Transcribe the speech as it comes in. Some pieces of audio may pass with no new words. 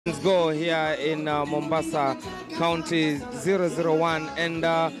Let's go here in Mombasa County 001, and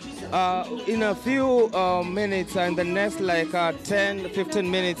in a few minutes, in the next like 10-15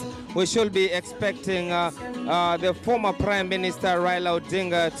 minutes, we should be expecting the former Prime Minister Raila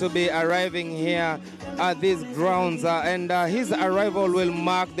Odinga to be arriving here at these grounds, and his arrival will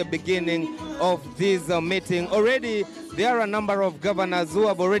mark the beginning of this meeting. Already there are a number of governors who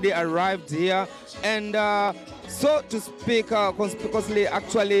have already arrived here, and so to speak, conspicuously,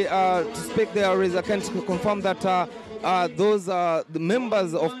 actually, to speak, there is, I can confirm that those the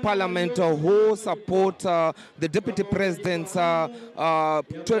members of parliament who support the deputy president's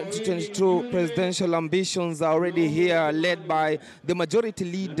 2022 presidential ambitions are already here, led by the majority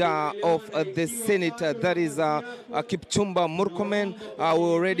leader of the Senate, that is Kipchumba Murkomen. We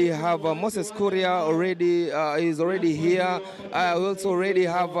already have Moses Kuria is already here. We also already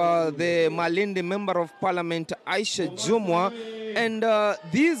have the Malindi member of parliament, Aisha Jumwa. And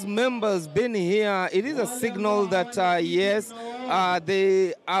these members being here, it is a signal that yes,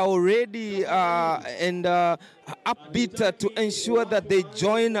 they are already upbeat to ensure that they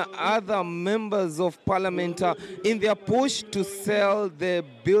join other members of parliament in their push to sell the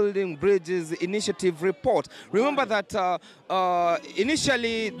Building Bridges Initiative report. Remember that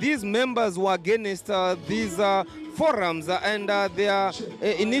initially these members were against these forums, and their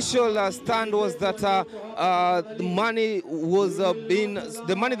initial stand was that the money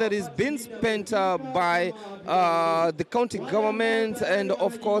that is being spent by the county government and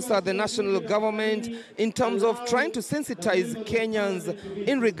of course the national government in terms of trying to sensitize Kenyans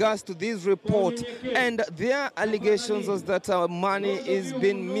in regards to this report, and their allegations was that money is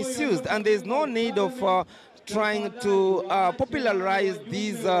being misused, and there is no need of trying to popularize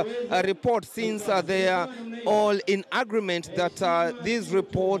these reports, since they are all in agreement that this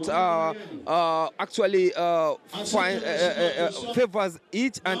report actually favors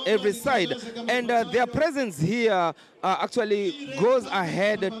each and every side. And their presence here actually goes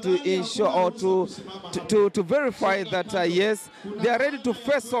ahead to ensure or to verify that yes, they are ready to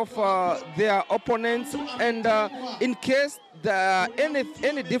face off their opponents, and in case there are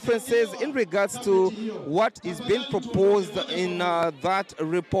any differences in regards to what is being proposed in that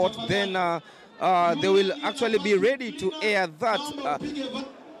report, then they will actually be ready to air that.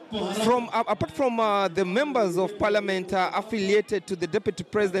 Apart from the members of parliament affiliated to the deputy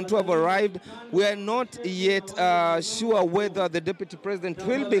president who have arrived, we are not yet sure whether the deputy president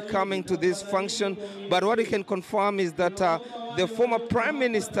will be coming to this function. But what we can confirm is that the former Prime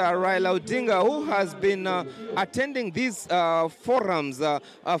Minister Raila Odinga, who has been attending these forums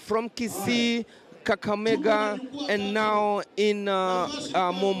from Kisii, Kakamega, and now in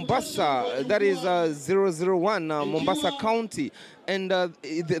Mombasa, that is 001, Mombasa County. And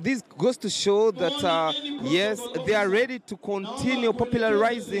this goes to show that, yes, they are ready to continue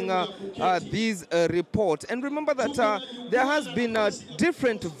popularizing these reports. And remember that there has been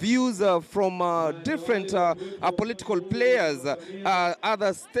different views from different political players,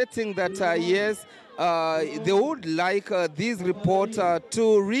 others stating that, yes, they would like this report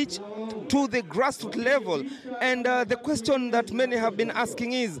to reach to the grassroots level. And the question that many have been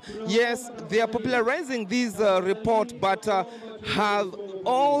asking is, yes, they are popularizing this report, but have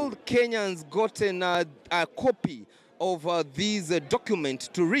all Kenyans gotten a copy of these documents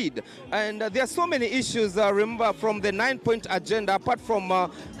to read? And there are so many issues, remember, from the 9-point agenda. Apart from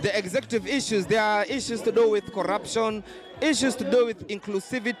the executive issues, there are issues to do with corruption, issues to do with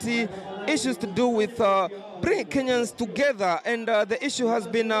inclusivity, issues to do with bringing Kenyans together. And the issue has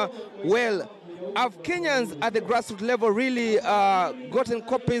been, well, have Kenyans at the grassroots level really gotten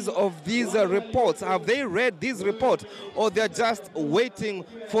copies of these reports? Have they read these reports, or they're just waiting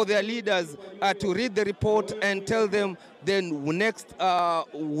for their leaders to read the report and tell them the next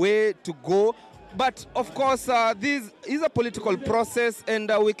way to go? But of course, this is a political process,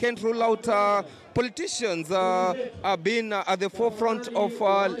 and we can't rule out politicians being at the forefront of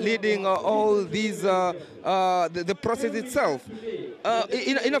leading all these, the process itself.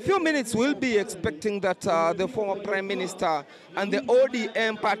 In a few minutes, we'll be expecting that the former Prime Minister and the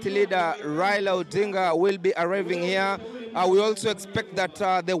ODM party leader, Raila Odinga, will be arriving here. We also expect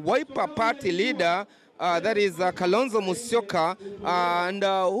that the Wiper party leader, that is Kalonzo Musyoka, and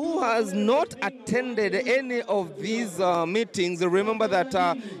who has not attended any of these meetings. Remember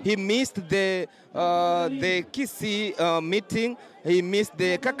that he missed the Kisii meeting, he missed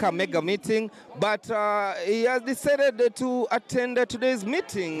the Kakamega meeting, but he has decided to attend today's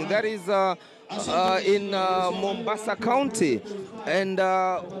meeting. That is in Mombasa County, and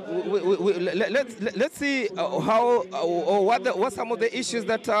let's see how or what some of the issues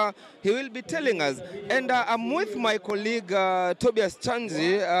that he will be telling us. And I'm with my colleague Tobias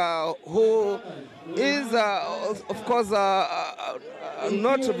Chanji, who is, of course,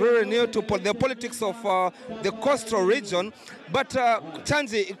 not very new to the politics of the coastal region. But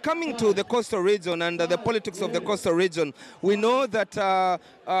Chanji, coming to the coastal region and the politics of the coastal region, we know that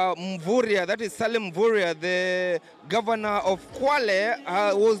Mvurya, that is Salim Mvurya, the governor of Kwale,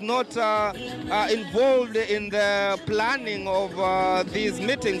 was not involved in the planning of these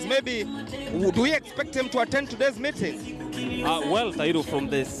meetings. Maybe, do we expect him to attend today's meeting? Well, Tairu, from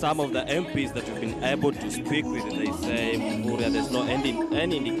some of the MPs that we've been able to speak with, they say Mvurya, there's no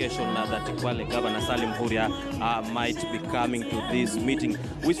any indication that Kwale Governor Salim Mvurya might be coming to this meeting.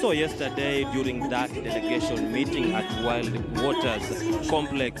 We saw yesterday during that delegation meeting at Wild Waters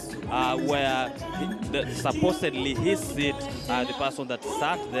Complex where supposedly his seat, the person that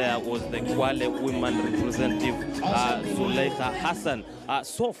sat there was the Kwale women representative Zuleika Hassan.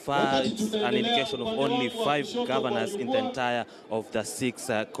 So far, it's an indication of only 5 governors in the entire of the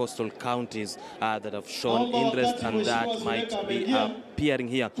 6 coastal counties that have shown interest and that might be appearing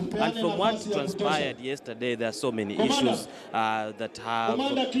here. And from what transpired yesterday, there are so many issues that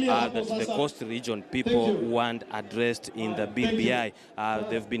the coastal region people want addressed in the BBI.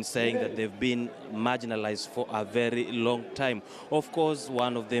 They've been saying that they've been marginalized for a very long time. Of course,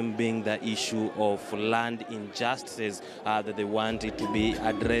 one of them being the issue of land injustices that they want it to be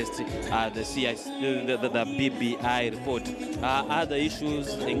addressed. The BBI report. Other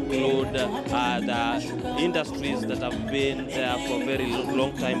issues include the industries that have been there for a very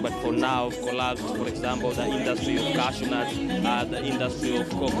long time, but for now have collapsed. For example, the industry of cashew nuts, the industry of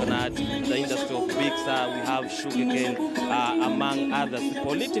coconut, the industry of bixa, we have sugarcane, among others.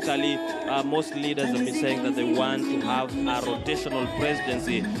 Politically, most leaders have been saying that they want to have a rotational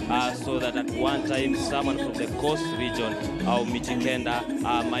presidency so that at one time someone from the coast region, Michikenda,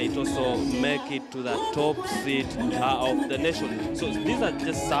 might also make it to the top seat of the nation. So these are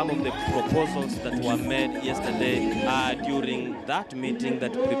just some of the proposals that were made yesterday during that meeting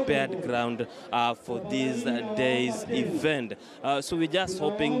that prepared ground for this day's event. So we're just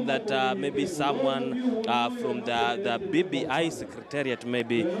hoping that maybe someone from the BBI Secretariat,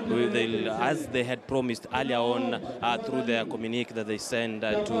 maybe they'll, as they had promised earlier on through their communique that they send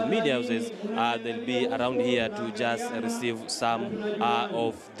to media houses, they'll be around here to just receive some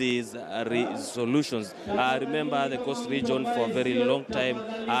of these resolutions. Remember, the coast region for a very long time,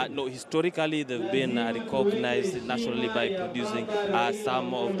 historically they've been recognized nationally by producing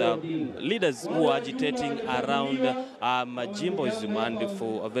some of the leaders who are agitating around Majimboism, and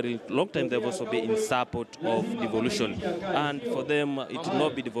for a very long time they've also been in support of devolution. And for them, it will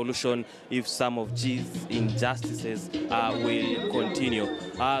not be devolution if some of these injustices will continue.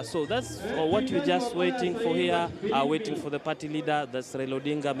 So that's what we're just waiting for here, waiting for the party leader, that's Raila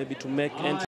Odinga, maybe to make entry.